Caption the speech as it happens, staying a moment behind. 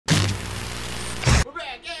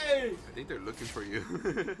back. Yay! I think they're looking for you.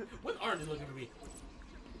 What aren't they looking for me?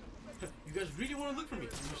 You guys really want to look for me? Are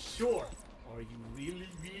you sure? Are you really,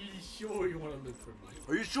 really sure you want to look for me?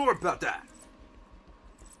 Are you sure about that?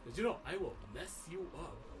 Because you know, I will mess you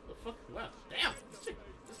up. What the fuck? Wow. Damn! This chick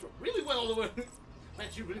really went all the way. Man,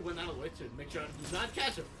 she really went out of the way to make sure I do not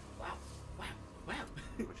catch him. Wow. Wow. Wow.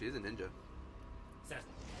 Well, she is a ninja. Assassin.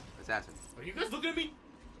 Assassin. Are you guys looking at me?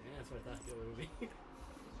 Yeah, that's what I thought. Get away with me.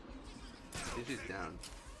 I think she's down.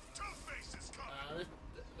 Let me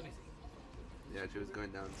see. Yeah, she was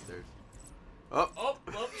going downstairs. Oh!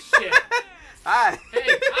 Oh, shit. Hi!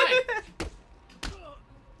 Hey, hi!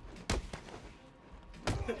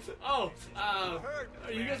 Oh,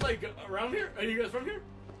 are you guys like around here? Are you guys from here?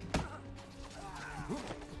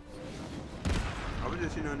 I was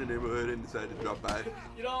just, in the neighborhood and decided to drop by.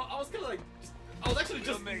 You know, I was kind of like, I was actually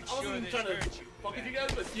just, I wasn't trying to fuck with you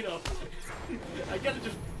guys, but you know, I kind of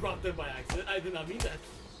just dropped in by accident. I did not mean that.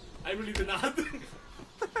 I really did not.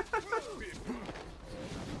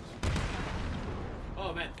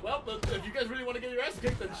 Oh man, well, if you guys really want to get your ass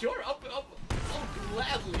kicked, then sure, I'll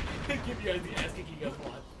gladly give you guys the ass kicking you guys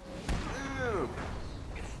want. Damn.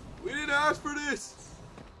 We didn't ask for this.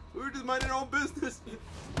 We were just minding our own business.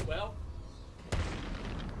 Well.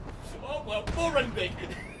 Oh, well, full running big.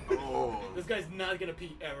 Oh. This guy's not gonna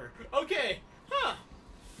pee ever. Okay.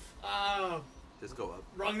 Huh. Just go up.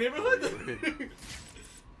 Wrong neighborhood?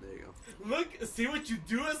 There you go. Look, see what you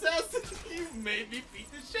do, assassin? You made me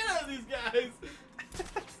beat the shit out of these guys.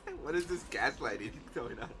 What is this gaslighting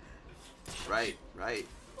going on? Right, right.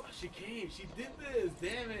 Oh, she came. She did this.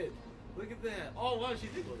 Damn it. Look at that. Oh, wow, she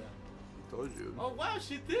did go down. I told you. Oh, wow,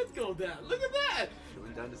 she did go down. Look at that. She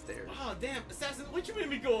went down the stairs. Oh, damn. Assassin, what you made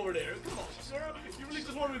me go over there? Come on, girl. You really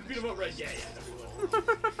just wanted me to beat him up, right? Yeah,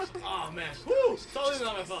 oh, man. Whew. Totally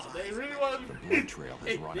not my fault. They really wanted me. The blood trail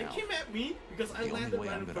has run They out. came at me because I The landed only way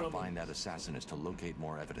right I'm in front gonna of them. find that assassin is to locate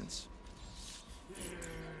more evidence.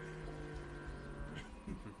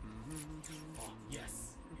 Oh,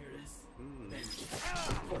 yes. Here it is.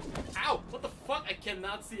 Of course. Ow! What the fuck? I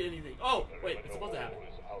cannot see anything. Oh, wait. It's supposed to happen.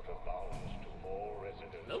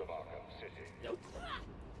 Nope. Nope. The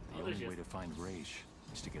Oh, there only she way is. to find Raish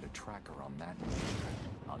is to get a tracker on that.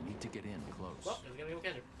 I'll need to get in close. Well, I was gonna go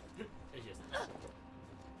catch her. There she is.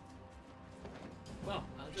 Well,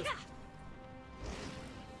 I'll just...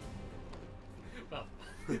 Well,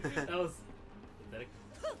 that was pathetic.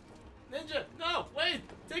 Ninja! No! Wait!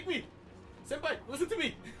 Take me! Senpai, listen to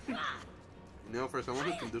me! You know, for someone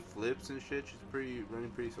who can do flips and shit, she's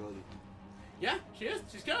running pretty slowly. Yeah, she is.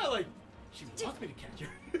 She's kind of like... She wants me to catch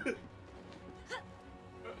her.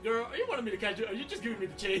 Girl, are you wanting me to catch her? Are you just giving me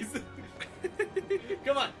the chase?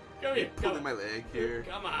 Come on. Come here. Come Pulling on. my leg here.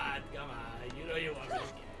 Come on. Come on. You know you want me to catch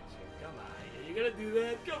her. Come on. Are you gonna do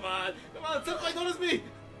that? Come on. Come on. Senpai, notice me.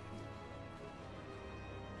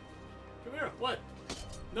 Come here. What?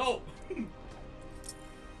 No.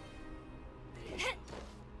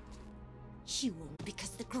 She won't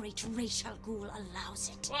because the great racial ghoul allows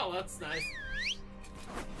it. Wow, that's nice.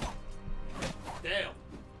 Damn.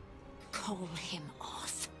 Call him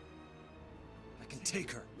off. I can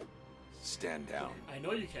take her. Stand down. I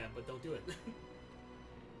know you can, but don't do it.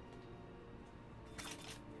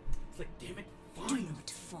 It's like, damn it, Do fine. not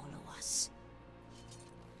follow us.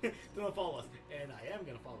 Do not follow us. And I am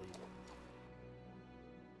gonna follow you.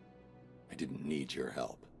 I didn't need your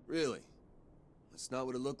help. Really? That's not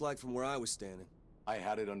what it looked like from where I was standing. I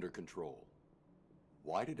had it under control.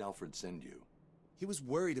 Why did Alfred send you? He was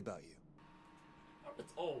worried about you.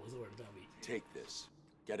 It's always worried about me. Take this,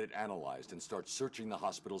 get it analyzed, and start searching the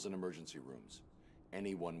hospitals and emergency rooms.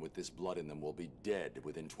 Anyone with this blood in them will be dead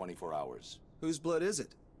within 24 hours. Whose blood is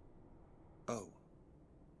it? Oh.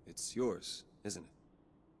 It's yours, isn't it?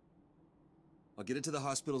 I'll get it to the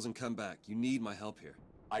hospitals and come back. You need my help here.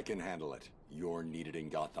 I can handle it. You're needed in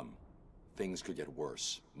Gotham. Things could get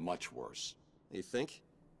worse. Much worse. You think?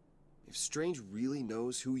 If Strange really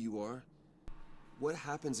knows who you are, what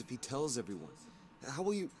happens if he tells everyone? How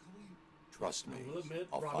will you... Trust me. I will admit,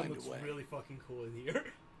 I'll Robin find looks a way. really fucking cool in here.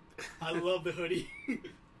 I love the hoodie.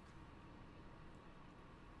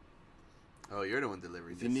 Oh, you're the one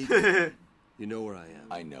delivering If you this. need... you know where I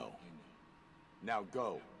am. I know. Now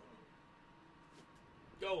go.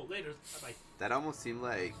 Go, later. Bye-bye. That almost seemed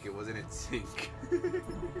like it wasn't in sync.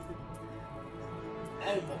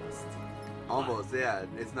 Almost. Almost, yeah.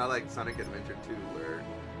 It's not like Sonic Adventure 2 where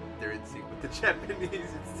they're in sync with the Japanese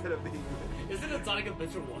instead of the English. Isn't it Sonic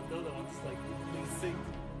Adventure 1 though? The one's like in sync.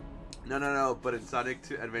 No. But in Sonic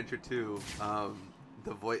 2, Adventure 2,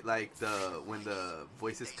 the voice, like when the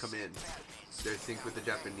voices come in, they're synced with the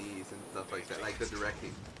Japanese and stuff like that, like the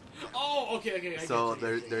directing. Oh, okay. So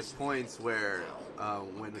there's points where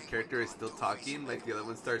when the character is still talking, like the other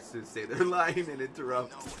one starts to say their line and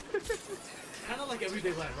interrupt. Kind of like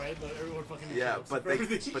everyday life, right? But everyone fucking Yeah, interrupts but for they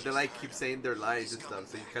everything. like keep saying their lines and stuff,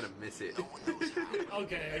 so you kind of miss it.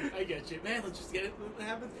 Okay, I get you. Man, let's just get it when it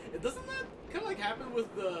happens. It doesn't that kind of like happen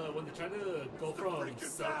with the when they're trying to go from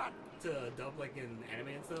sub to dub like in anime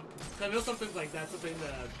and stuff? So I know something like that's something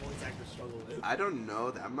that voice actors struggle with. I don't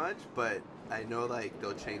know that much, but I know like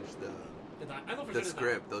they'll change I know for the sure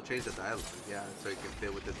script. They'll change the dialogue, yeah, so it can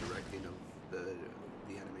fit with the directing of the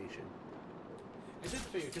animation. I did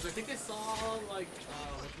figure because I think I saw like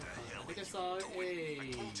I think I saw a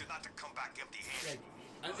like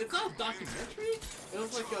it's not a documentary. It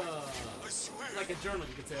was like a journal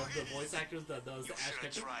you could say of the voice actors that does the Ash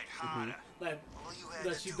Ketchum. That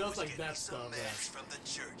she does like that stuff.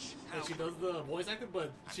 And she does the voice acting,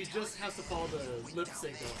 but she just has to follow the lip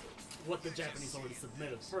sync of what the Japanese already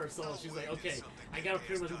submitted first. So she's like, okay, I gotta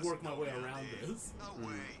pretty much work my way around this.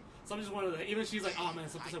 So I'm just one of the. Even she's like, oh man,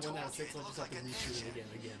 sometimes I went out of 6, so I just have to reshoot it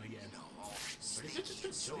again. But is it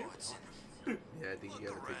just chill here? Yeah, I think you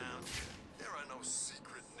gotta take them out. There are no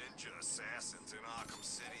secret ninja assassins in Arkham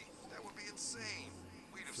City. That would be insane.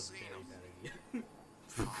 We'd have seen them.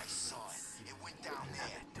 I saw it. It went down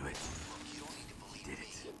there. Do it. Look, you don't need to believe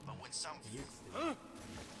me, but when some...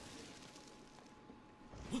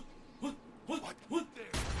 What?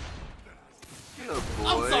 Hello, boys.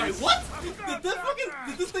 I'm sorry, what?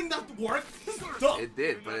 Did this thing not work? Stop. It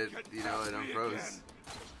did, but it unfroze.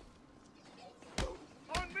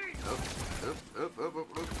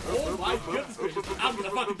 Oh my goodness gracious, I'm gonna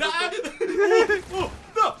fucking die! Oh,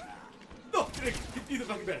 no! No! Eat the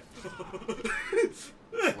fucking bed.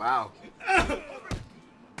 Wow.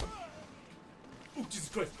 Oh, Jesus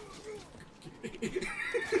Christ.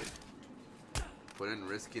 Put in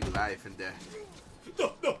risking life and death.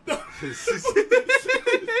 No!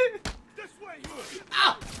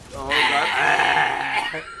 Ah! Oh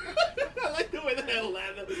god. I like the way that I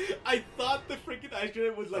landed. I thought the freaking ice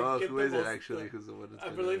cream would like get who the is it most actually? stuff. Who's the one that's I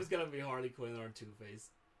believe it's gonna be Harley Quinn or Two-Face.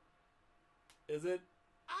 Is it?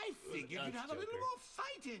 I figured That's you'd have a little Joker. more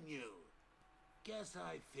fight in you. Guess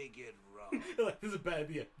I figured wrong. Like, this is a bad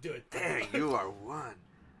idea. Do it. Dang, you are one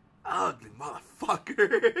ugly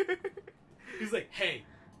motherfucker. He's like, hey,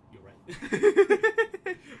 you're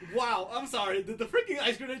right. Wow, I'm sorry. Did the freaking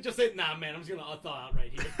ice grenade just say, nah, man, I'm just gonna thaw out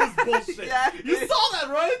right here? This is bullshit. Yeah, You it saw that,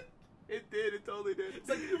 right? It did. It totally did. It's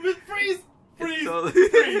like, freeze! Freeze! totally- Freeze!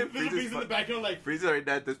 Freeze Mr. is Freeze in fu- the background like, Freeze already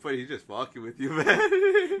at this point. He's just fucking with you, man.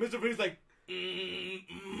 Mr. Freeze like,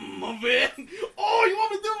 my man. Oh, you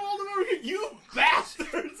want me to do all the way over here? You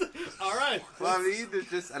bastards! Alright. Well, I mean, there's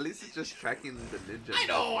just at least it's just tracking the ninja. I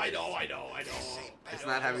know. It's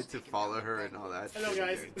not having to follow her and all that. Hello, shit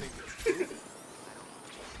guys. either.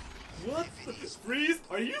 What? Freeze?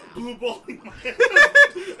 Are you blue balling my head?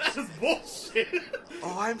 That is bullshit.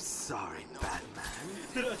 Oh, I'm sorry,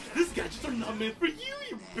 Batman. These gadgets are not meant for you,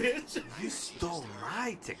 you bitch. You stole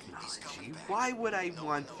my technology. Why would I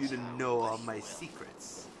want you to know all my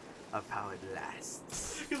secrets of how it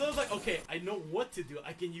lasts? Because I was like, okay, I know what to do.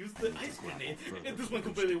 I can use the ice grenade. And this one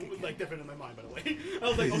completely like different in my mind, by the way. I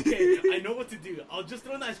was like, okay, I know what to do. I'll just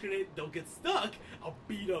throw an ice grenade. They'll get stuck. I'll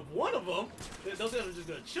beat up one of them. Those guys are just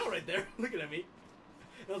gonna chill right there, looking at me.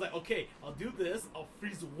 And I was like, okay, I'll do this. I'll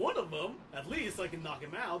freeze one of them at least, so I can knock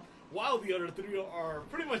him out, while the other 3 are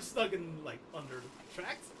pretty much stuck in like under the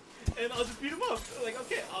tracks. And I'll just beat him up. Like,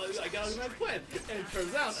 okay, I got a nice plan. And it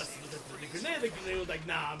turns out, as soon as the grenade was like,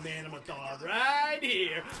 nah, man, I'm gonna throw it right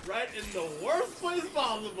here, right in the worst place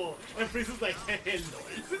possible. And Freeze is like, hey,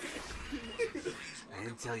 Lord. I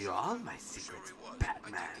didn't tell you all my secrets,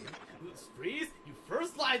 Batman. Freeze, you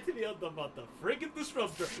first lied to me about the freaking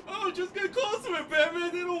disruptor. Oh, just get close to it,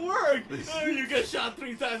 Batman, it'll work. Oh, you get shot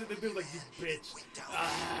 3 times and the dude's like, you bitch.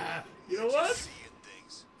 You know what?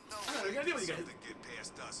 Alright, we're gonna deal with you guys.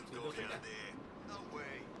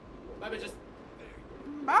 Bye, bitches.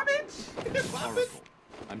 Bye, bitch. Oracle,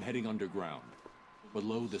 I'm heading underground.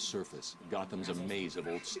 Below the surface, Gotham's a maze of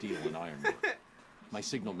old steel and ironwork. My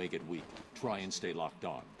signal may get weak. Try and stay locked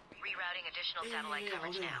on. Rerouting additional satellite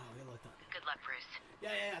coverage now. Good luck, Bruce.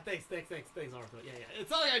 Yeah. Thanks, Oracle. Yeah. It's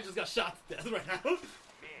not like I just got shot to death right now.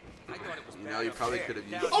 You know, you probably could have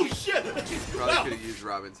used. Oh shit! Probably could have used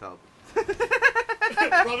Robin's help.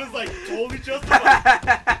 Robin's like totally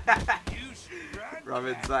justified.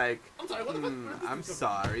 Robin's like, I'm sorry. What the fuck? I'm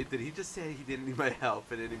sorry. Did he just say he didn't need my help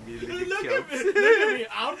and then immediately get Look killed? at me. Look at me.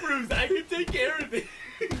 I'm Bruce. I can take care of it.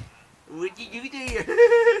 What did you do there?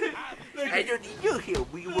 I don't need your help.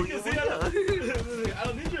 I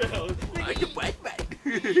don't need your help. I'm the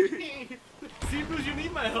Batman. See, Bruce, you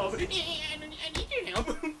need my help. I need your help.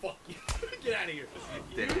 Fuck you. Get out of here.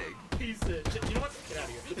 Dang. You piece of shit. You know what? Get out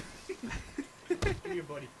of here. Come here,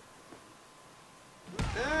 buddy.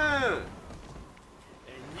 And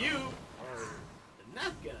you are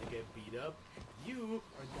not gonna get beat up. You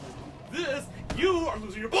are gonna do this. You are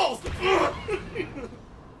losing your balls.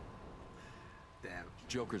 Damn.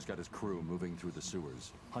 Joker's got his crew moving through the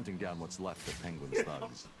sewers, hunting down what's left of Penguin's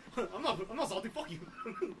thugs. I'm not salty. Fuck you.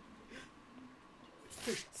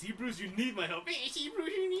 See, Bruce, you need my help. Hey, see, Bruce,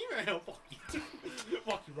 you need my help. Fuck you.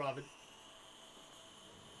 Fuck you, Robin.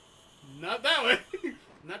 Not that way.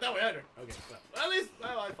 Not that way either. Okay, well, at least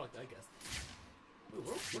I fucked, I guess. Wait,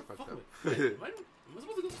 where fucked fuck up. am I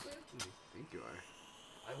supposed to go this way? I think you are.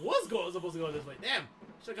 I was supposed to go this way. Damn.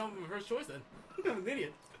 Should have gone with my first choice then. I'm an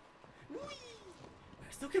idiot. Whee!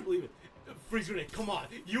 I still can't believe it. Freeze grenade, come on.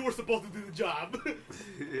 You were supposed to do the job.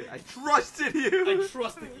 I trusted you. I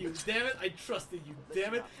trusted you. Damn it. I trusted you.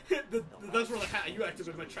 Damn it. That's where you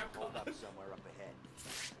activated my trap card. Somewhere up ahead.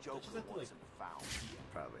 Joker wasn't found.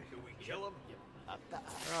 Probably. Do we kill him?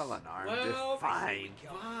 They're all unarmed. Well, They're fine.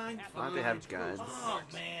 Fine. Why don't they have guns? Oh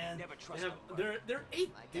man, Never trust they're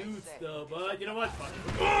 8 dudes though, but you know what? Fuck.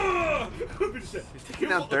 Oh! He's taking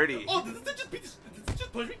down 30. Oh, did it just beat this? Did it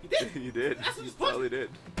just punch me? You did. You did. That's You just punch probably me. did.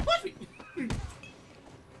 Punch me.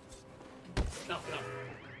 No.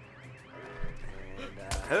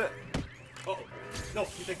 And, Oh no,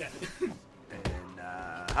 you take that. and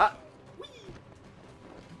ha.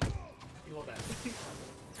 You hold that.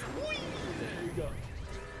 Whee! There you go.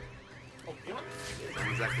 Oh, you know what? That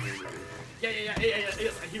was actually moving. Yeah,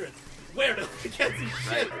 yes, I hear it. Where though? I can't see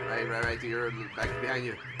shit. Right. To your back behind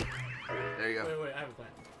you. There you go. Wait, I have a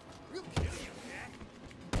plan.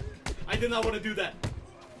 I did not want to do that.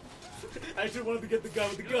 I actually wanted to get the guy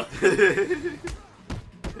with the gun.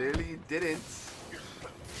 Clearly you didn't.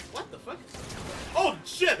 What the fuck? Oh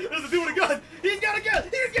shit! There's a dude with a gun! He's got a gun!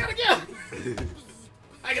 He's got a gun!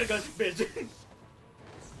 I got a gun, bitch. It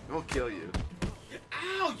won't kill you.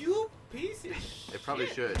 Ow, you piece of shit. It probably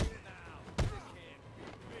should.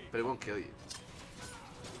 But it won't kill you.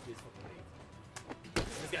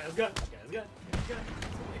 This guy has a gun.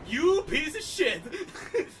 You piece of shit!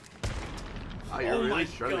 Oh, you're Oh really my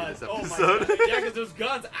struggling god. this Oh my episode. god. Yeah, because there's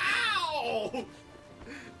guns. Ow!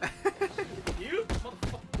 You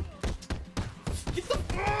motherfucker. Get the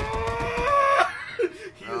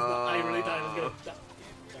He is not. I really thought he was gonna die.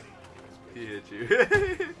 He hit you. Get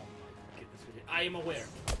this video. I am aware.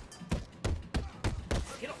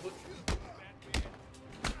 Get up.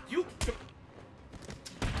 You.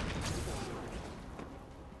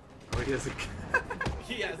 Oh, he has a gun.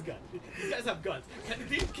 He has a gun. These guys have guns.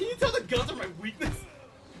 Can you tell the guns are my weakness?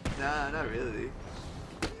 Nah, not really.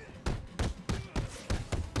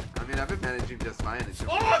 I mean, I've been managing just fine. It's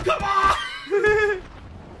Oh, come on!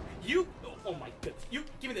 You. Oh my goodness. You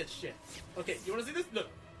give me that shit. Okay, you wanna see this? Look.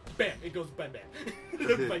 Bam. It goes bam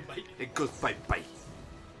bam. Bite bite. It goes bite.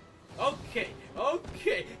 Okay.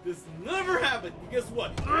 This never happened. Guess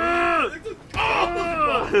what?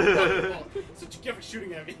 Such a gift for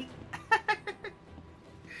shooting at me.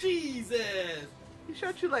 Jesus. He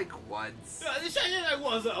shot you like once. I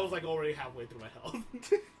was like already halfway through my health. Look at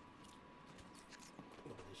this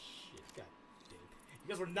shit. God damn it. You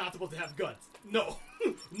guys were not supposed to have guns. No.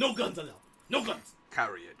 No guns allowed. No guns.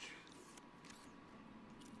 Carriage.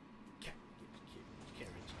 Carriage.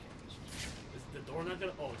 Is the door not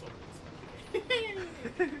gonna? Oh, it's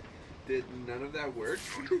open. Did none of that work?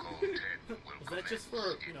 Was that just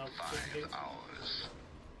for, you know, 5 hours.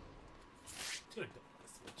 It's gonna go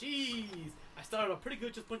this way. Jeez. I started off pretty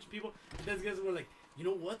good just punching people, and then these guys were like, you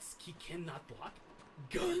know what he cannot block?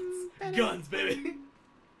 Guns. Guns, baby.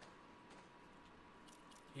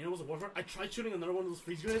 You know what's a warfare? I tried shooting another one of those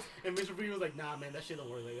freeze grenades, and Mr. Freeze was like, nah, man, that shit don't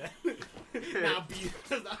work like that. Nah, B,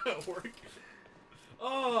 that's not how it works.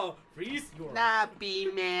 Oh, Freeze, you are... Nah,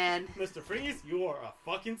 B-man. Mr. Freeze, you are a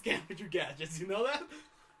fucking scam with your gadgets, you know that?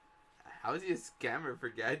 How is he a scammer for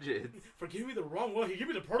gadgets? For giving me the wrong one, he gave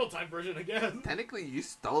me the prototype version, I guess. Technically, you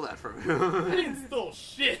stole that from I him. didn't steal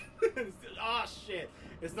shit. Ah, shit.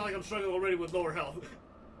 It's not like I'm struggling already with lower health.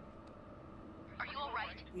 Are you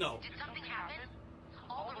alright? No. Did something happen?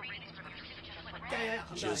 All the readings from your system just went red. Yeah,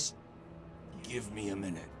 I'm Just give me a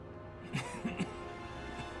minute.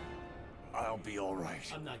 I'll be all right.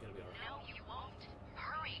 I'm not gonna be alright. No, you won't.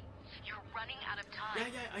 Hurry. You're running out of time.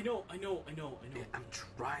 Yeah, I know. I'm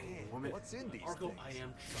trying, woman. What's in these Arco, things? I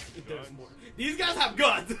am trying. There's more. These guys have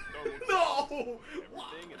guns! No!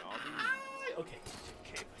 Why? Okay.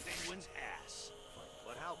 Kick Penguin's ass.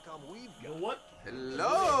 But how come we've You got know what?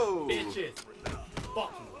 Hello! Bitches.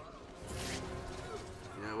 Fuck you.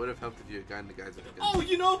 You it would have helped if you had gotten the guys with the guns. Oh,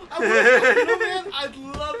 you know, I would, you know, man, I'd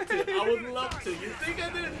love to. I would love to. You think I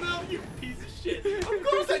didn't know? You piece of shit. Of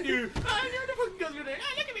course I knew. I knew the fucking guns were there.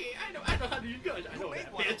 Hey, look at me. I know how to use guns. I know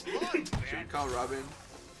that, bitch. Should we call Robin?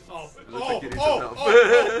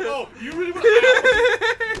 You really want to?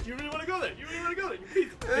 You really want to go there? You really want to go there? You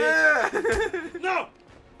piece of bitch. No.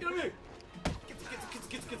 Get over here.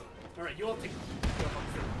 Get. All right, you all take.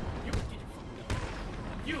 You get your fucking gun.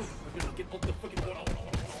 You are gonna get off the fucking door.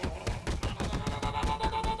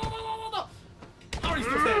 How are you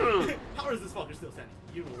still standing? How is this fucker still standing?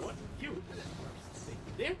 You know what? You stay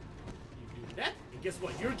there. You do that, and guess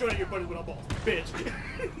what? You're joining your buddies with a balls, bitch.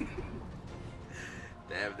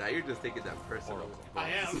 Damn, now you're just taking that personal. I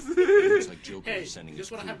am. Looks like Joker Hey, is sending just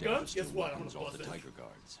his when I crew have down guns, to guess steal what? I'm weapons gonna off the bust it. Tiger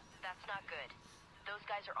Guards. That's not good. Those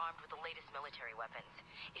guys are armed with the latest military weapons.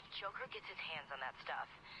 If Joker gets his hands on that stuff,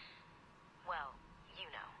 well, you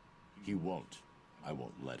know. He won't. I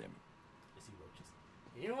won't let him. I see roaches.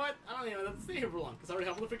 You know what? I don't even have to stay here for long, because I already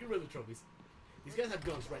have all the freaking Riddler trophies. These guys have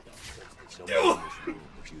guns right now. Someone in this room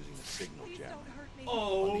is using a signal jamming.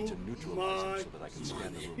 Oh, I'll need to neutralize my. him so that I can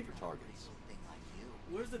scan the room for targets.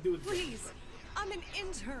 Where's the dude? Please, I'm an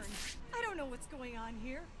intern. I don't know what's going on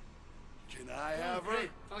here. Can I have her? Hey,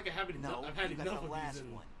 it's not like I have enough. No, I've had you got enough the of last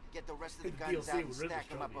these. one. Get the rest of the DLC guns out and with Riddler stack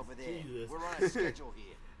them up trophies. over there. Jesus. We're on a schedule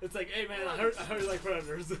here. It's like, hey man, I heard you like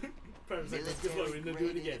Predators. Predators like, let's go, we're gonna do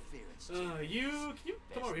it again. Can you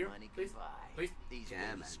come over here, please? Please? These Yeah,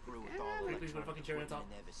 guys man. screw with Yeah, all man. Please put a fucking chair on top.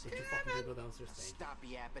 Don't you fucking dare go downstairs. Thank you. Stop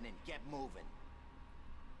yapping and get moving.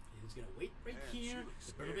 He's gonna wait right here.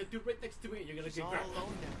 There's probably gonna do right next to me. You're gonna get grabbed.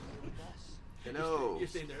 Hello. You're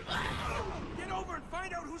staying there. Get over and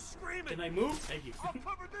find out who's screaming. Can I move? Thank you. I'll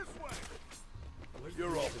cover this way. Where's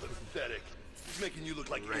You're the all dude? pathetic. He's making you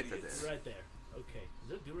look like Right idiots. there. Right there. Okay. Is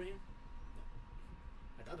there a dude right here? No.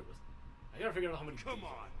 I thought there was. I gotta figure out how many. Come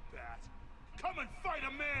on, Bat. Come and fight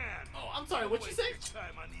a man. Oh, I'm sorry. What'd you say? Waste your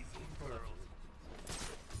time on these little Hold on. girls.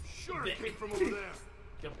 Sure it came from over there.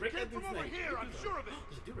 Yeah, break Came that from dude's over neck. here, I'm sure of it.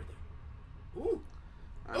 There's a dude right there. Ooh.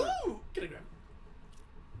 Ooh. Can I grab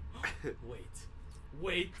him? Wait.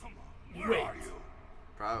 Wait. Come on, where Wait. are you?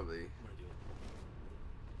 Probably. I'm gonna do it.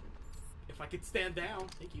 If I could stand down.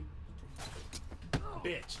 Thank you.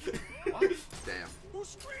 Bitch. What? Damn. Who's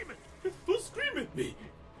screaming? Who's screaming at me?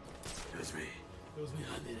 It was me. It was me.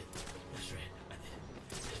 I did it. That's right. I did it.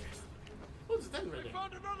 That's right. What's that right there?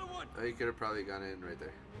 Found another one. Oh, you could have probably gone in right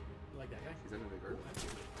there. You like that guy? He's under the gargoyle.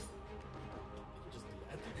 Just do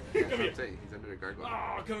That's that. Come what here. I'm saying. He's under the gargoyle.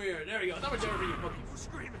 Oh, come here. There we go. That was there for you, monkey. Who's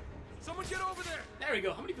screaming? Someone get over there. There we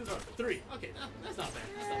go. How many dudes are there? 3. Okay, that's not bad.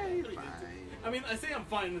 That's not bad. Hey, 3 dudes. fine. I mean, I say I'm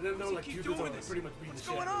fine, and then there were like 2 Keep dudes that doing were this. pretty much beating What's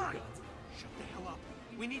the shit going out on? of the guns. Shut the hell up.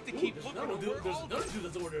 We need to Ooh, keep there's looking another over dude, there's all another this. dude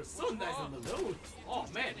that's over there so nice on the nose. Oh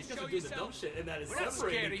man, these guys are doing the dumb shit, and that is We're not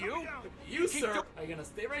separating. scared of you. You, sir, are gonna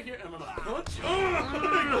stay right here, and I'm gonna punch you. Oh,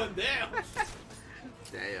 you're going down.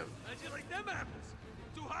 Damn. How'd you like them apples?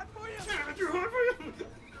 Too hot for you? Yeah, too hard for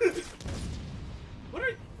you.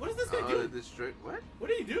 What is this guy Oh, doing? they destroyed. What? What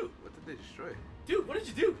did he do? What did they destroy? Dude, what did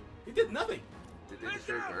you do? He did nothing. Did they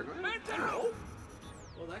destroy a gargoyle? Man down. No.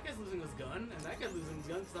 Well, that guy's losing his gun, and that guy's losing his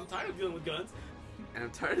gun, because I'm tired of dealing with guns. And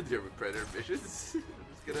I'm tired of dealing with predator missions. I'm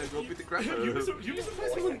just gonna go beat the crap out of You'd be them.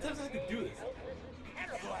 surprised how many times I had to do this.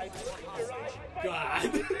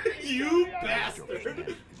 God, you bastard! Joker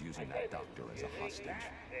is using that doctor as a hostage.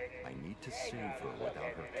 I need to save her without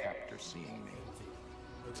her captor seeing me.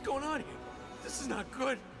 What's going on here? This is not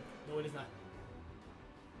good. No, it is not.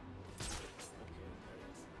 Okay, there it is. Okay.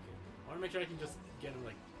 I want to make sure I can just get him,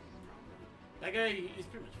 like, that guy, he's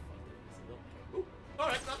pretty much fucked. Ooh.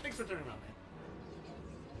 Alright, well, thanks for turning around, man.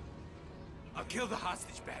 I'll kill the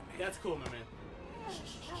hostage, Batman. That's cool, my man.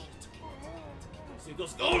 So he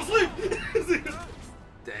goes, go to sleep!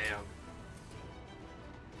 Damn.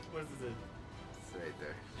 Where's this in? It's right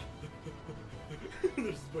there.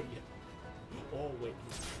 There's his buddy. Oh, wait.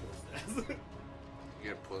 He's his ass. You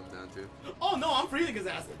gotta pull him down too. Oh, no, I'm freezing his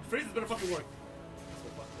ass. Freezing better fucking work.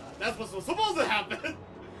 That's what's supposed to happen.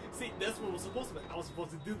 See, that's what was supposed to happen. I was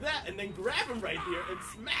supposed to do that and then grab him right here and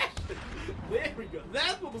smash it. There we go.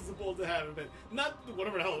 That's what was supposed to happen. Not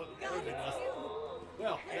whatever the hell everything was.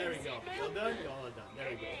 Well, there we go. All done? All done. There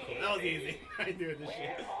we go. Cool. That was easy. I ain't doing this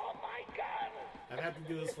shit. I've had to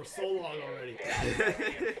do this for so long already.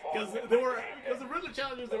 Because the Riddler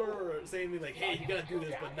challengers, they were saying to me like, hey, you gotta do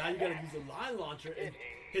this, but now you gotta use a line launcher and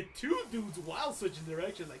hit 2 dudes while switching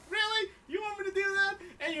directions. Like, really? You want me to do that?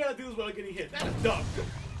 And you gotta do this while getting hit. That is dumb.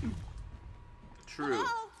 True.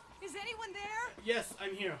 Hello? Is anyone there? Yes,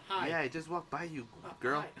 I'm here. Hi. Yeah, I just walked by you,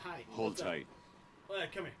 girl. Hi. Hold What's up? tight.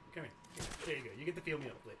 Come here. Come here. There you go. You get to feel me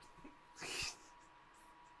up, please.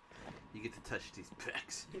 You get to touch these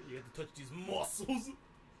pecs. You get to touch these muscles.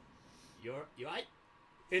 You alright?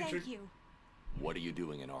 Thank you. What are you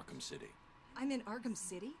doing in Arkham City? I'm in Arkham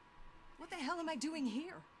City? What the hell am I doing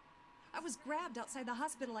here? I was grabbed outside the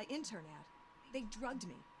hospital I intern at. They drugged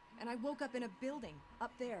me, and I woke up in a building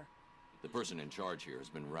up there. The person in charge here has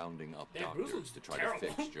been rounding up Damn, Bruce doctors looks to try terrible.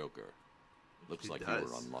 to fix Joker. Looks He like does. you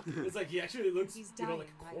were unlucky. It's like he actually looks, He's you know, dying, like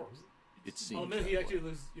a right? corpse. It seems Oh, man, that he actually way.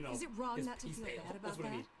 looks, you know. Is it wrong he's- not to he's feel pale. bad That's about what I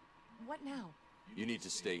that? mean. What now? You need to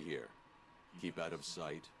stay here. Keep out of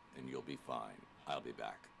sight, and you'll be fine. I'll be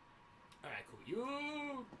back. Alright, cool.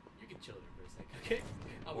 You can chill there for a second, okay?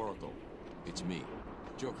 Oracle, it's me.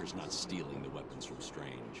 Joker's not stealing the weapons from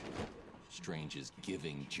Strange. Strange is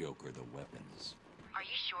giving Joker the weapons. Are you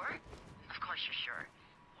sure? Of course you're sure.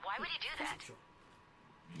 Why would he do that?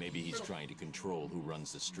 Maybe he's trying to control who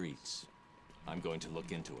runs the streets. I'm going to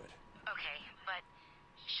look into it. Okay, but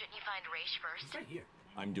shouldn't you find Raish first? He's right here.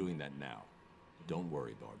 I'm doing that now. Don't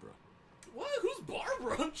worry, Barbara. What? Who's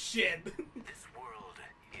Barbara? Shit. This world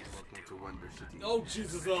is Welcome to Wonder City. Oh,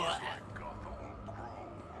 Jesus.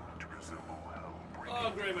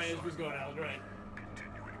 Oh, great. My engine's going out. Great.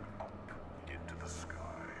 continuing up into the sky.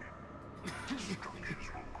 Structures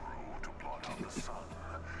will grow to blot out the sun.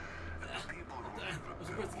 And the people who live I'm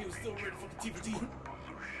surprised the game is still rated fucking T for T.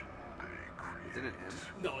 pollution they Isn't it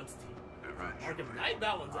M? No, it's T. Right. Arkham Knight,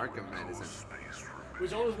 that one's up. Arkham Knight isn't. space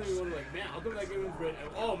Which always made me wonder, like, man, how come that game is rated?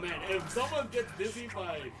 Oh, man, if someone gets dizzy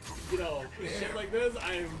by, you know, shit like this,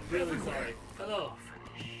 I'm really sorry. Hello.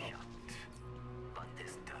 But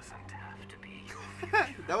this doesn't have to be.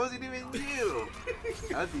 That wasn't even you.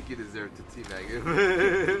 I think you deserve to teabag him.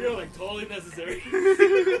 You're, like, totally necessary.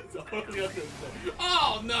 Totally unnecessary.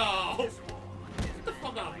 Oh, no! Get the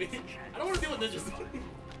fuck out of me. I don't want to deal with ninjas.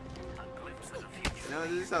 No,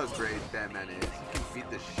 this is how great Batman is. He can beat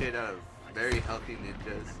the shit out of very healthy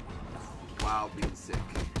ninjas while being sick.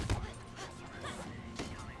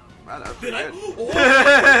 Wow, that was Did pretty I? good. Oh,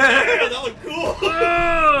 yeah, that looked cool.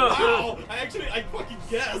 Wow, I fucking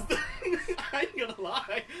guessed. I ain't gonna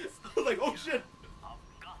lie. I was like, oh shit.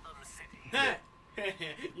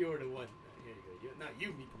 You were the one. Here you go. Now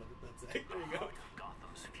you meet them at the nutsack. There you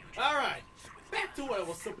go. Alright. Back to what I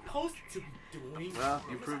was supposed to be doing. Well,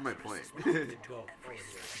 you proved my point. Go over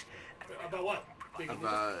here. About what? Being a ninja?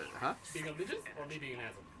 About, huh? Being up ninjas or me being an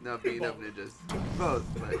asshole? No, beating up ninjas. Both,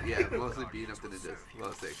 but yeah, mostly beating up the ninjas.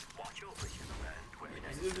 Well, sick.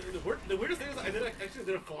 The weirdest thing is I actually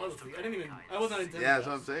did it flawlessly. I was not intending. Yeah, that's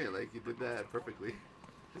what I'm saying. Like, you did that perfectly.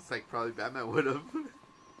 Just like probably Batman would have.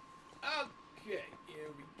 Okay, here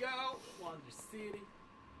we go. Wonder City.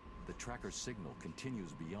 The tracker's signal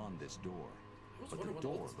continues beyond this door. But wondering the what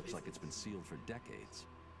all door this looks is. like it's been sealed for decades.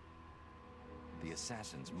 The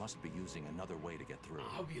assassins must be using another way to get through.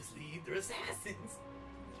 Obviously, they're assassins.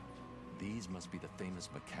 These must be the famous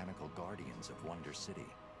mechanical guardians of Wonder City.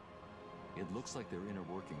 It looks like their inner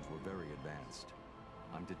workings were very advanced.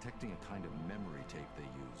 I'm detecting a kind of memory tape they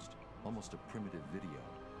used, almost a primitive video.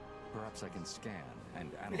 Perhaps I can scan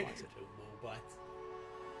and analyze it. Wobot.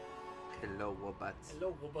 Hello, Wobat.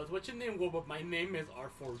 Hello, Wobot. What's your name, Wobot? My name is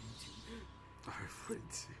R4D2. R42.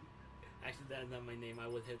 Actually, that's not my name. I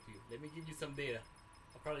will help you. Let me give you some data.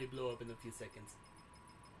 I'll probably blow up in a few seconds.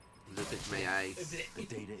 Look at my eyes. The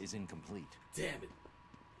data is incomplete. Damn it.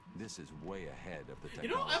 This is way ahead of the technology.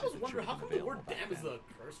 You know, I was that wondering should how have come been the word available back damn is then.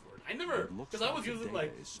 a curse word. I never, It looks because I was like the using data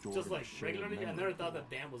like is stored just in a like shared regularly. I memory never thought pool. that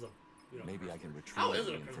damn was a, you know, Maybe curse I can word. retrieve How is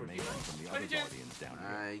the it a curse word? information from the By other any chance? guardians down here.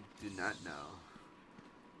 I do not know.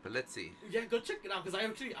 But let's see. Yeah, go check it out because I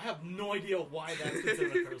have no idea why that's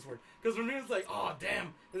considered a curse word. Because for me it's like, oh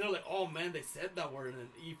damn, and they're like, oh man, they said that word, and then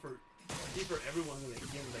E for everyone, and they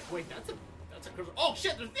again like, wait, that's a curse word. Oh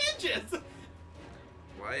shit, there's ninjas.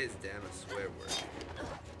 Why is damn a swear word?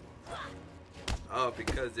 Oh,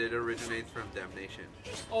 because it originates from damnation.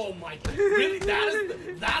 Oh my god, really?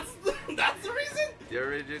 That's the reason?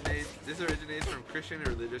 This originates from Christian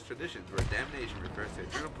religious traditions, where damnation refers to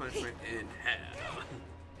eternal punishment in hell.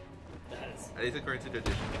 That is At least according to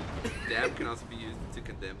tradition. Damn can also be used to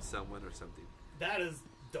condemn someone or something. that is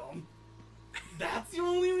dumb. That's the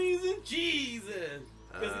only reason? Jesus.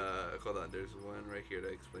 Hold on, there's one right here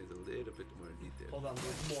that explains a little bit more in detail. Hold on,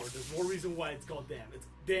 there's more reason why it's called damn. It's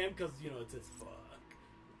damn because, you know, it says fuck.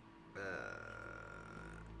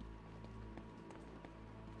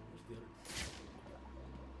 Where's the other?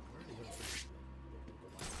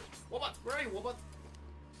 Wobots! Where are you, Wobots?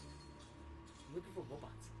 I'm looking for Wobots.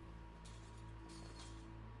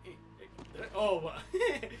 Oh,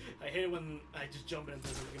 I hate it when I just jump into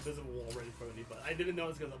this invisible wall right in front of me, but I didn't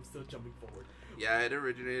notice because I'm still jumping forward. Yeah, it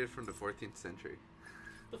originated from the 14th century.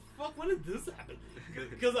 The fuck? When did this happen?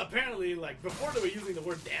 Because apparently, like, before they were using the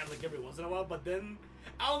word damn like every once in a while, but then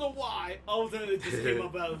I don't know why. All of a sudden it just came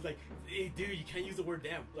up. I was like, hey, dude, you can't use the word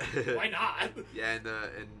damn. Like, why not? Yeah,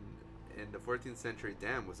 in the 14th century,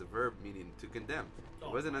 damn was a verb meaning to condemn. It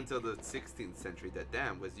Oh wasn't my until the 16th century that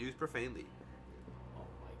damn was used profanely. Oh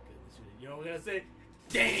my goodness. You know what I'm gonna say?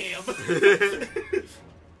 Damn!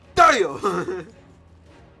 Dario!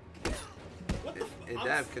 What the fuck? In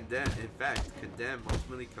fact, condemn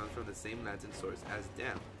ultimately comes from the same Latin source as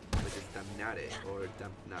damn, which is damnare or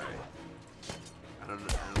damnare. I don't know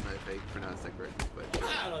if I pronounced that correctly, but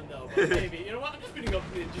I don't know, but maybe. You know what? I'm just beating up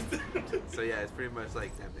ninjas. so yeah, it's pretty much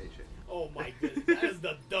like damnation. Oh my goodness, that is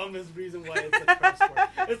the dumbest reason why it's a curse word.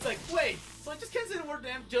 It's like, wait, so I just can't say the word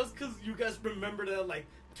damn just because you guys remembered it like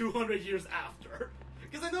 200 years after?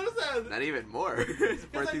 Because I noticed that. Not even more. It's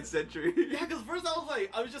 14th century. Yeah, because first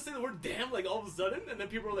I was just saying the word damn like all of a sudden, and then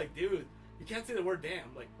people were like, dude, you can't say the word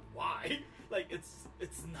damn. Like, why? Like, it's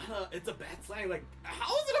a bad slang. Like,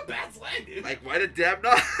 how is it a bad slang, dude? Like, why the damn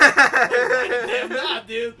not? Why the damn not,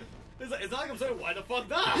 dude? It's not like I'm saying, why the fuck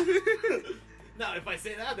not? Now, if I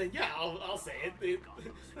say that, then yeah, I'll say it. Dude.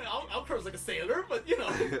 I'll curse like a sailor, but you know.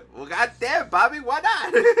 Well, goddamn, Bobby, why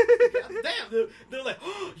not? Goddamn, dude. They're like,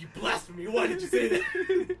 oh, you blasphemy! Why did you say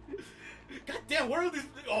that? Goddamn, where are these?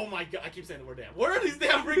 Oh my god, I keep saying the word damn. Where are these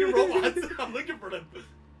damn freaking robots? I'm looking for them.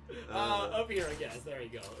 Up here, I guess. There you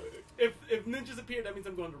go. If ninjas appear, that means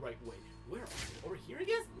I'm going the right way. Where are they? Over here, I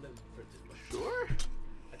guess? Sure.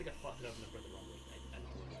 I think I fucked it up and I read the wrong way. I know.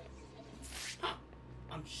 Huh.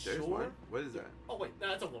 I'm There's sure. one. What is that? Oh, wait. No,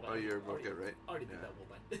 that's a Wolbite. Oh, you're okay, right? I already did that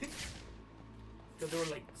Wolbite. Because there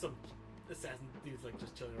were like some assassin dudes like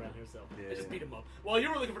just chilling around here, so I just beat him up. While you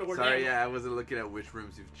were looking for the word damn. Sorry, yeah, I wasn't looking at which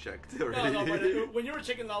rooms you've checked already. No, but when you were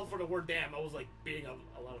checking out for the word damn, I was like beating up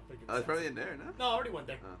a lot of freaking Oh, it's probably in there, no? No, I already went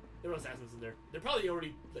there. Oh. There were assassins in there. They're probably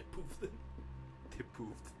already like poofed. They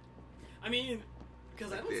poofed. I mean,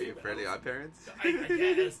 because I don't see them. Fairly Odd Parents? I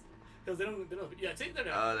guess. Because they don't, yeah, take that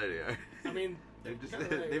out. Oh, there they are. I mean, they're just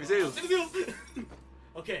Navy Seals.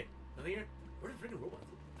 Okay, nothing here. Where are the freaking robots?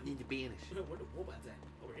 Need to banish. Where the robots at?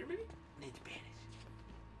 Over here, maybe? Need to banish.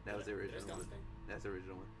 That was the original one. That's the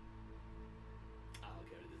original one. Oh,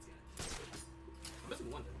 okay, this guy. I'm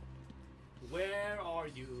missing one then. Where are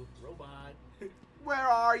you, robot? Where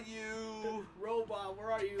are you? Robot,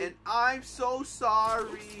 where are you? And I'm so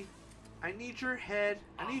sorry. I need your head.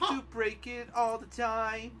 I need to break it all the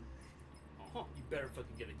time. You better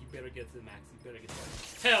fucking get it. You better get to the max. You better get to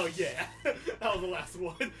it. Hell yeah. That was the last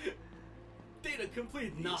one. Data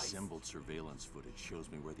complete. The Nice. assembled surveillance footage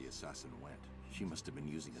shows me where the assassin went. She must have been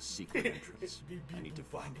using a secret entrance. I need to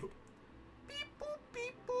find it. Beep boop,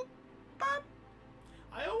 beep boop, bop.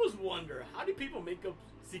 I always wonder, how do people make up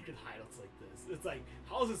secret hideouts like this? It's like,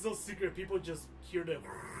 how is it so secret? People just hear the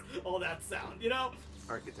all that sound, you know?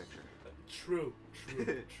 Architecture. True.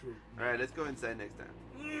 Alright, let's go inside next time.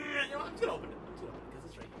 You know what? I'm just gonna open it. Because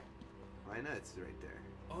it's right here. Why not? It's right there.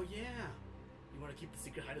 Oh, yeah. You want to keep the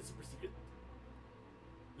secret hideout super secret?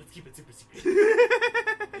 Let's keep it super secret.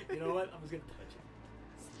 You know what? I'm just gonna touch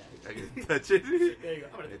it. I can touch it. There you go.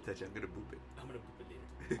 I'm gonna touch it. I'm gonna boop it. I'm gonna boop it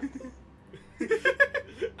later.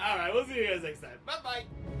 Alright, we'll see you guys next time. Bye-bye.